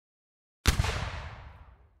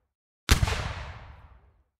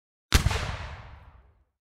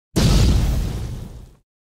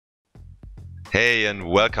Hey and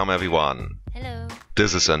welcome everyone. Hello.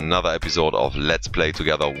 This is another episode of Let's Play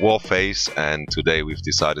Together Warface, and today we've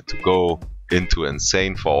decided to go into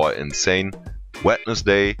Insane for our Insane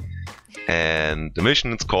Wednesday. And the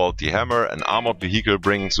mission is called The Hammer. An armored vehicle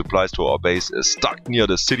bringing supplies to our base is stuck near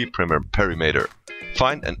the city perimeter.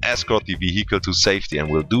 Find and escort the vehicle to safety, and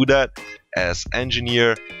we'll do that as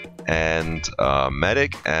engineer and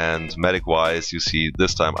medic. And medic wise, you see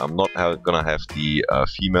this time I'm not gonna have the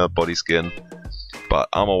female body skin, but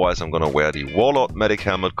armor wise I'm gonna wear the warlord medic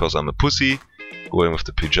helmet because I'm a pussy, going with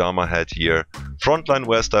the pyjama hat here. Frontline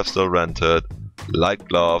vest I've still rented, light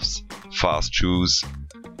gloves, fast shoes,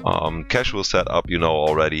 casual setup you know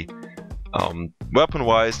already. Weapon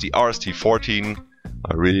wise the RST-14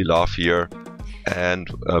 I really love here, and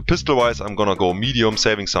pistol wise I'm gonna go medium,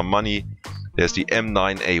 saving some money. There's the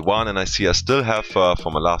M9A1, and I see I still have from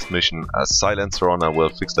my last mission a silencer on. I will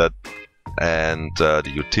fix that. And the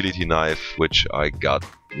utility knife, which I got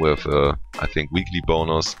with I think weekly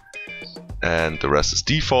bonus, and the rest is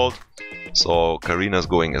default. So Qareena's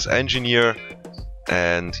going as engineer,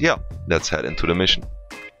 and yeah, let's head into the mission.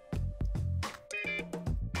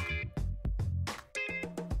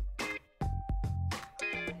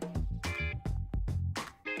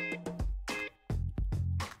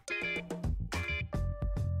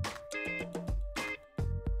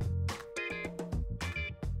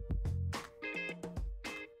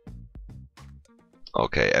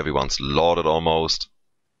 Okay, everyone's loaded almost.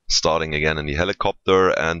 Starting again in the helicopter,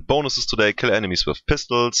 and bonuses today: kill enemies with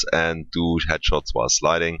pistols and do headshots while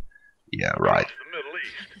sliding. Yeah, right. The Middle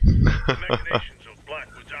East. The machinations of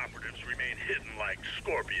Blackwood's operatives remain hidden like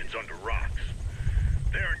scorpions under rocks.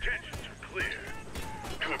 Their intentions are clear: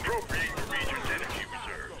 to appropriate the region's energy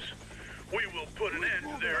reserves. We will put an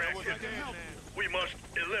end to their activities. We must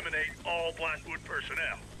eliminate all Blackwood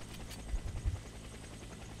personnel.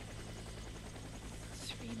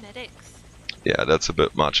 3 medics. Yeah, that's a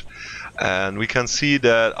bit much. And we can see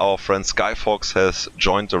that our friend Skyfox has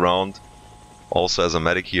joined the round, also as a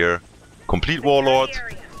medic here. Complete warlord.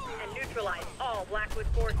 And neutralize all Blackwood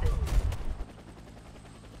forces.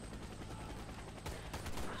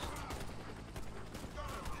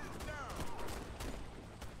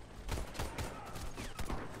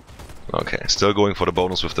 Okay, still going for the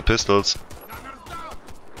bonus with the pistols.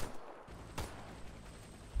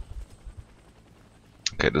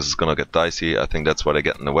 Okay, this is gonna get dicey. I think that's why they're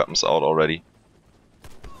getting the weapons out already.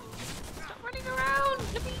 Stop running around!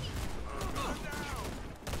 Let me...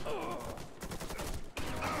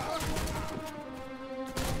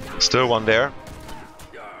 Still one there.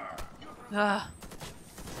 Ugh.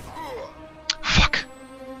 Fuck.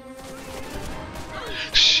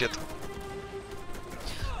 Shit.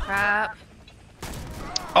 Crap.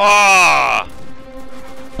 Ah!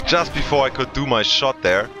 Just before I could do my shot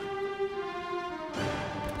there.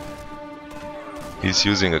 He's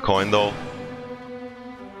using a coin though.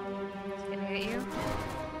 He's gonna hit you.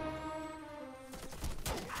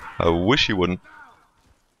 I wish he wouldn't.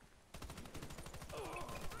 I'm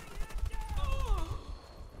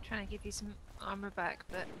trying to give you some armor back,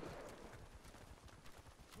 but...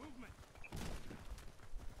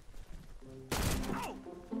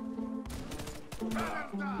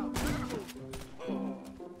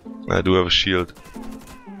 I do have a shield.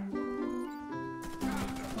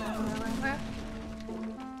 Where?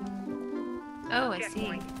 Oh, I see.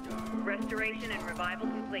 Checkpoint. Restoration and revival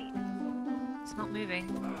complete. It's not moving.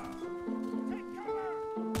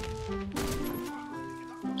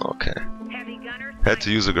 Okay. Heavy gunner. Had to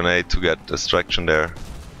use a grenade to get distraction there.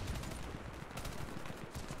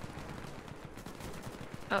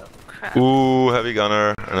 Oh, crap. Ooh, heavy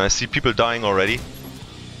gunner. And I see people dying already.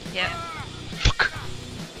 Yeah. Fuck.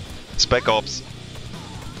 Spec Ops.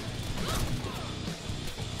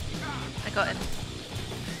 I got him.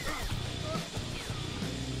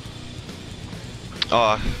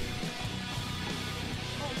 Ah.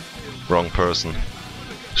 Wrong person.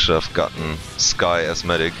 Should have gotten Sky as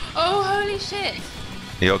medic. Oh, holy shit!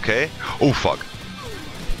 You okay? Oh fuck.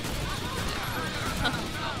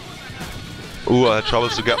 Ooh, I had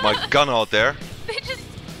troubles to get my gun out there. They just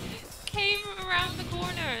came around the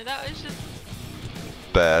corner. That was just...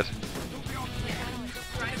 Bad.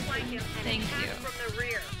 Try to flank him and Thank attack you. from the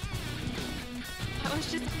rear. That was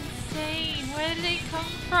just insane. Where did they come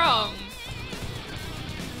from?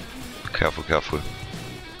 Careful, careful. Yeah.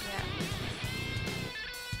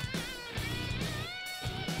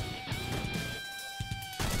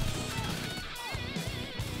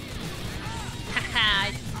 Haha,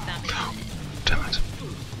 I just found it. Damn it.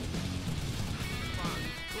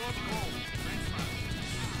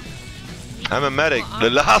 I'm a medic. The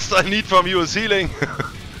last I need from you is healing.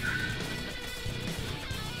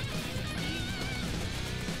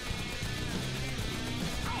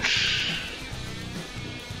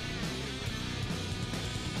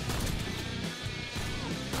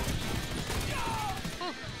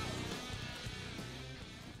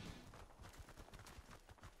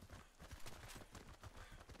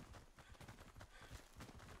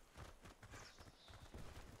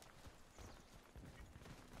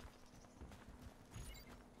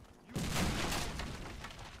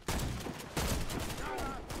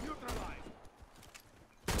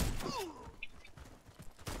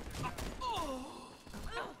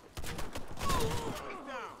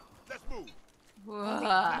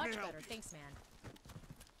 Thanks, man.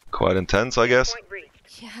 Quite intense, I guess. Point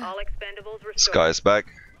reached. Yeah. All expendables This restored. guy is back.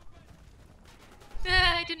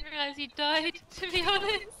 I didn't realize he died, to be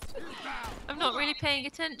honest. I'm not really paying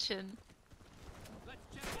attention.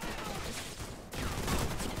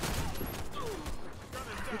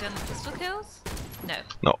 Have we done pistol kills? No.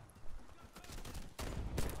 No.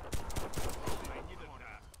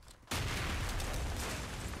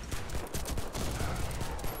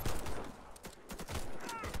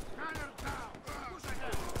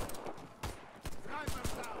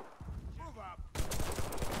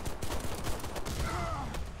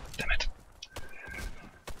 Damn it.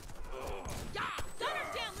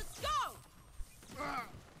 Gunner's down, let's go!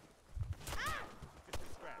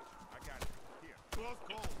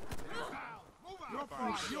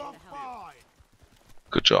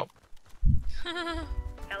 Good job.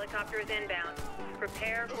 Helicopter is inbound.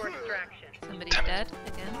 Prepare for extraction. Somebody's dead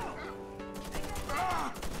again.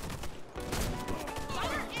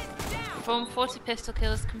 Gunner is down! Form 40 pistol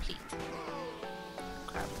kills complete.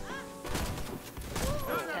 Crap.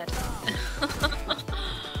 Dead.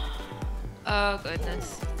 Oh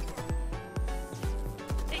goodness.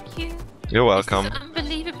 Thank you. You're welcome. This is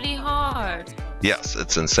unbelievably hard. Yes,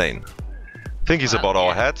 it's insane. Think he's Well, about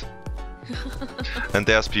our yeah. head. And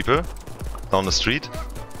there's people down the street.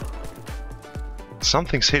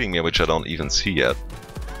 Something's hitting me which I don't even see yet.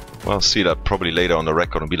 Well, I'll see that probably later on the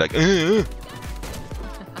record and be like, "Ugh."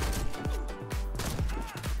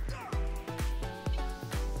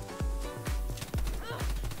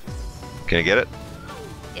 Can you get it?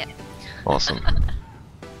 Yeah. Awesome.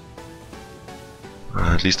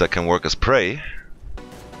 At least I can work as prey.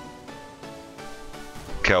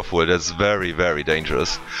 Careful, that's very, very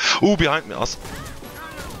dangerous. Ooh, behind me, us.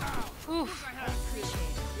 Oof.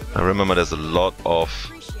 I remember there's a lot of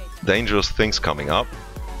dangerous things coming up.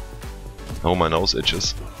 Oh, my nose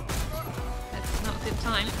itches. That's not a good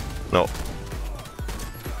time. No.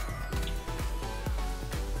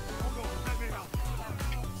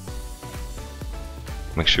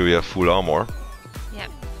 Make sure you have full armor.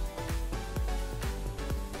 Yep.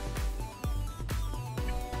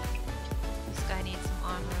 This guy needs some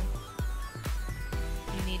armor.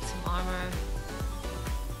 You need some armor.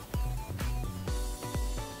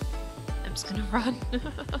 I'm just gonna run.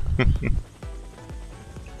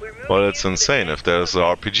 We're moving Well, it's you to the insane. next If there's an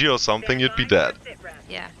RPG or something, you'd be dead. Stand by for sit rep.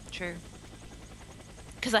 Yeah, true.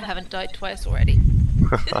 Because I haven't died twice already.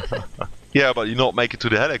 Yeah, but you not make it to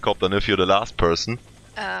the helicopter and if you're the last person.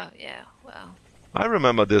 Oh, yeah, well. I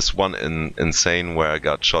remember this one in Insane where I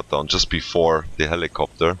got shot down just before the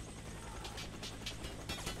helicopter.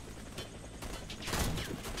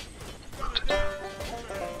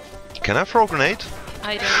 Can I throw a grenade?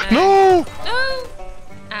 I don't know. No! No!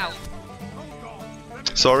 Ow.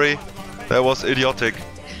 Sorry, that was idiotic.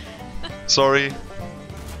 Sorry.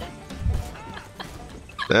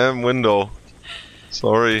 Damn window.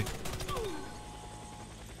 Sorry.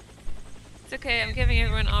 It's okay, I'm giving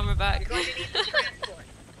everyone armor back. You're going to need some transport.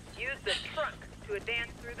 Use the truck to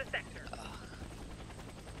advance through the sector.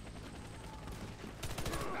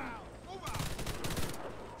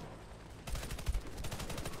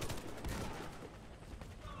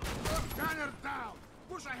 Gunner down!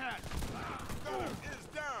 Push ahead! Gunner is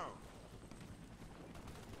down!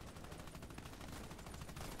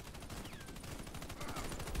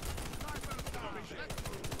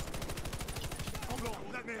 Hold on,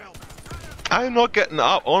 let me help. I'm not getting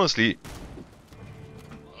up, honestly.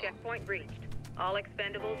 Checkpoint reached. All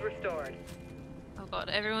expendables restored. Oh god,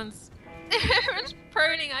 everyone's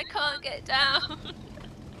proning, I can't get down.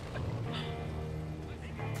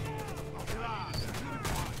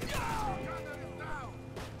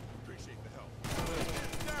 Appreciate the help.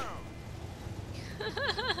 Down!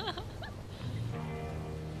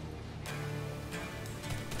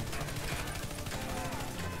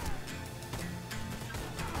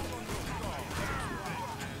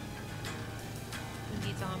 Who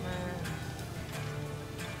needs armor?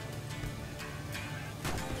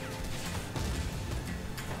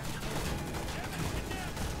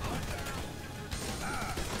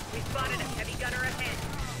 We spotted a heavy gunner ahead.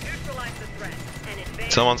 Neutralize the threat and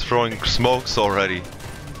advance. Someone's throwing smokes already.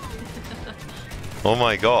 Oh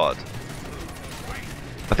my god.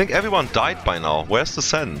 I think everyone died by now. Where's the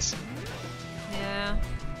sense? Yeah.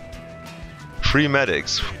 3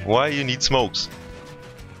 medics. Why you need smokes?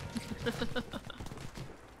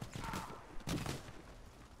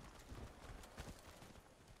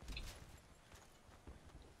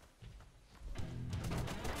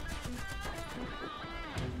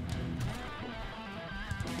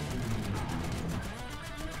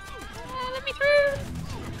 Let me through!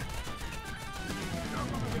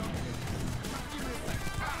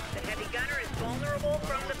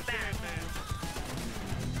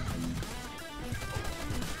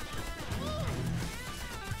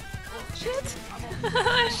 Shit!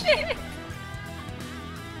 Shit!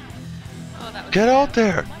 Oh, that was Get out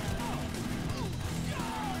there!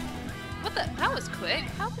 What the? That was quick.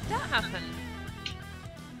 How did that happen?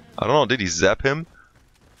 I don't know, did he zap him?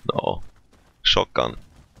 No. Shotgun.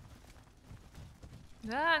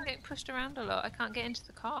 Yeah, I'm getting pushed around a lot. I can't get into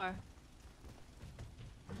the car.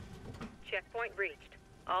 Checkpoint reached.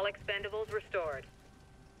 All expendables restored.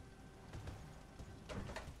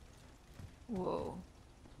 Whoa.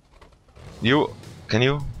 You... Can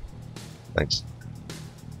you? Thanks.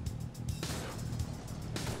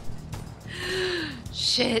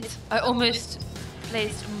 Shit! I almost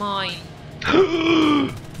placed mine.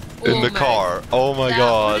 In the car. Oh my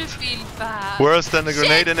god. That would have been bad. Worse than a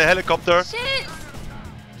grenade in a helicopter. Shit!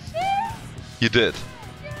 Shit! You did.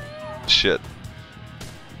 Shit.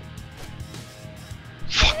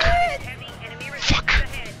 Fuck. Heavy enemy Fuck.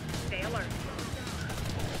 resistance ahead. Stay alert.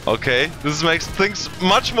 Okay, this makes things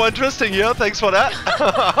much more interesting here. Thanks for that.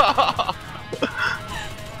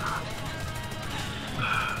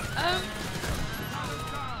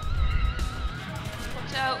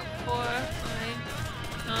 Watch out for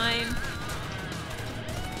mine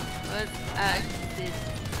was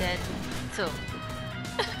accidental.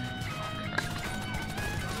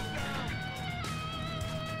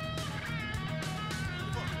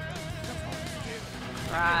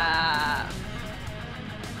 Crap.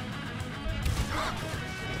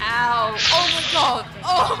 Ow. Oh my god.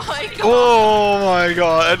 Oh my god. Oh my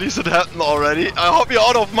god, at least it happened already. I hope you're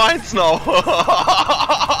out of mines now.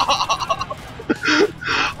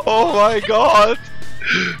 Oh my god.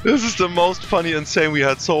 This is the most funny insane we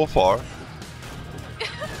had so far.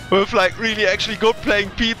 With like really actually good playing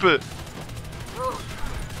people.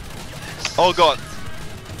 Oh god.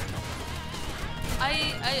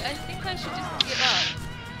 I think I should just give up.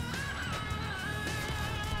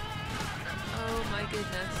 Oh my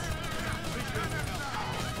goodness.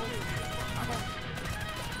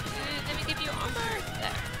 Let me give you armor.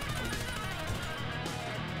 There.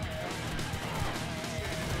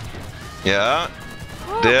 Yeah.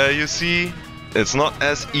 There you see. It's not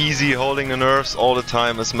as easy holding the nerves all the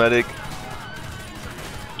time as medic.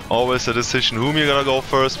 Always a decision whom you're gonna go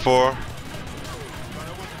first for.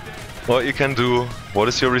 What you can do. What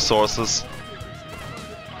is your resources?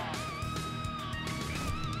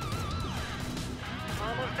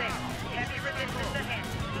 Almost there. Heavy resistance ahead.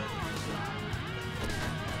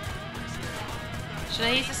 Should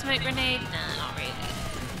I use a smoke grenade? Nah, not really.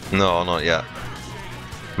 No, not yet.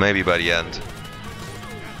 Maybe by the end.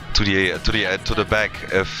 To the back,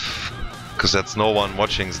 if, because that's no one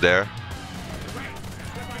watching's there.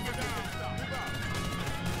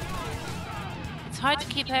 It's hard to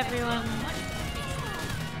keep everyone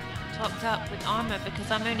topped up with armor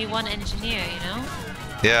because I'm only one engineer, you know?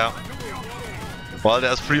 Yeah. Well,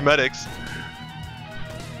 there's 3 medics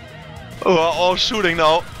who are all shooting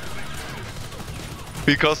now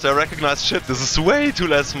because they recognize shit. This is way too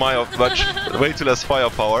less way too less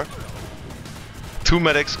firepower. 2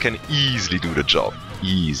 medics can easily do the job.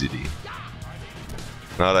 Easily.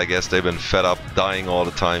 Now I guess they've been fed up dying all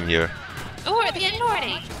the time here. Oh, we're at the end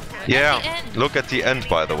already! Yeah, At the end. look at the end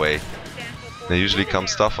by the way. There usually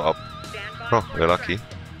comes stuff up. Oh, we're lucky.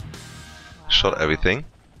 Shot everything.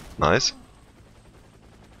 Nice.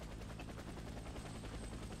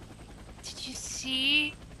 Did you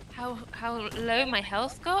see how low my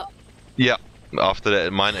health got? Yeah, after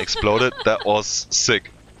that mine exploded, that was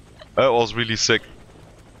sick. That was really sick.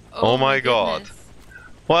 Oh my god. goodness.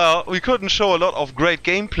 Well, we couldn't show a lot of great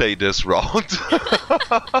gameplay this round.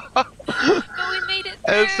 But we made it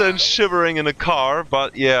through! And then shivering in a car,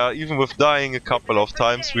 but yeah, even with dying a couple of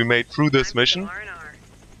times, we made through this mission. R&R.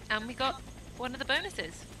 And we got one of the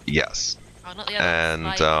bonuses. Yes. Oh, not the other And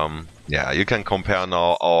like- yeah, you can compare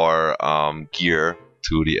now our gear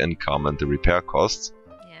to the income and the repair costs.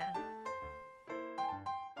 Yeah.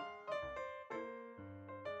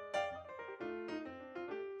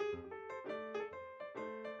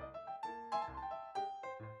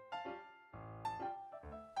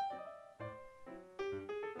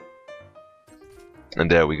 And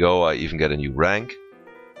there we go, I even get a new rank.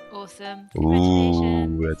 Awesome. Ooh,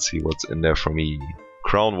 Congratulations. let's see what's in there for me.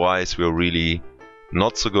 Crown wise, we're really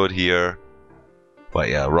not so good here. But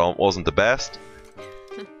yeah, round wasn't the best.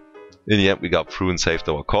 In the end, we got through and saved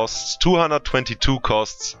our costs. 222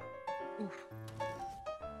 costs. Oof. Well,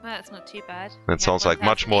 that's not too bad. That Yeah, sounds like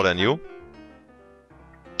much more than you.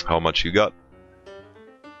 1,008. How much you got?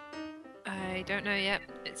 I don't know yet.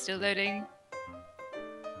 It's still loading.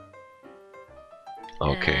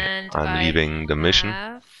 Okay, And I'm I leaving the mission.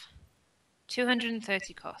 have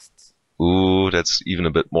 230 costs. Ooh, that's even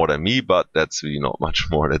a bit more than me, but that's really not much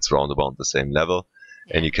more. That's round about the same level.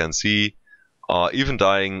 Yeah. And you can see, even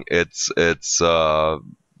dying, it's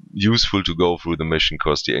useful to go through the mission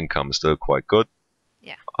because the income is still quite good.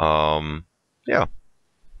 Yeah. Yeah.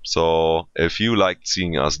 So if you liked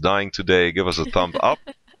seeing us dying today, give us a thumb up.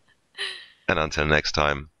 And until next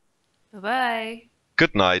time, Bye-bye.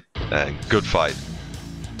 good night and good fight.